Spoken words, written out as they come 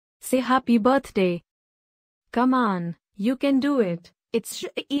say happy birthday. Come on, you can do it. It's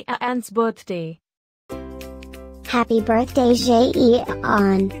Gia Hann's birthday. Happy birthday, Gia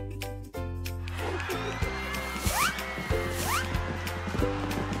Hân.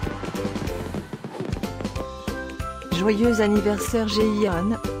 Joyeux anniversaire, Gia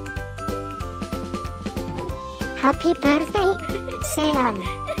Hân. Happy birthday, Sam.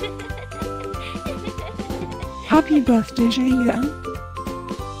 Happy birthday, Gia Hân.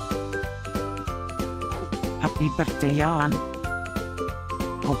 Happy birthday, Jan.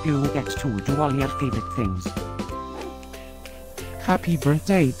 Hope you get to do all your favorite things. Happy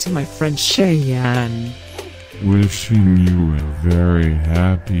birthday to my friend Cheyenne. Wishing you a very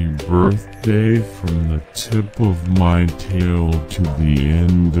happy birthday from the tip of my tail to the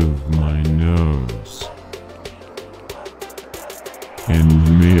end of my nose.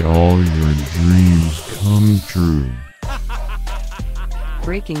 And may all your dreams come true.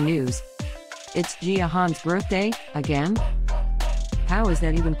 Breaking news. It's Gia Hann's birthday, again? How is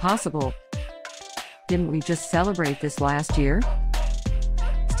that even possible? Didn't we just celebrate this last year?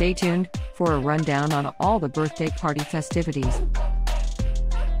 Stay tuned for a rundown on all the birthday party festivities.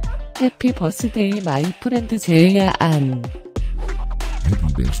 Happy birthday, my friend Cheyenne.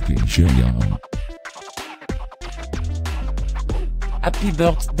 Happy birthday, Gia. Happy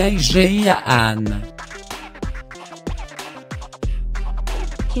birthday, Cheyenne.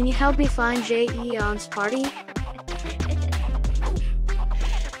 Can you help me find Gia Hann's party?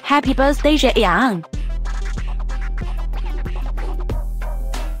 Happy birthday, Gia.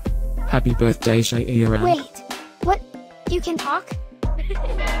 Happy birthday, Cheyenne. Wait, what? You can talk?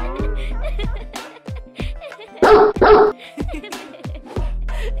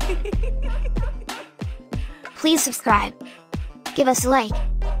 Please subscribe, give us a like,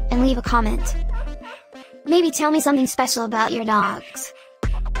 and leave a comment. Maybe tell me something special about your dogs.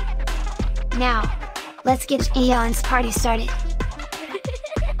 Now, let's get Gia Hann's party started.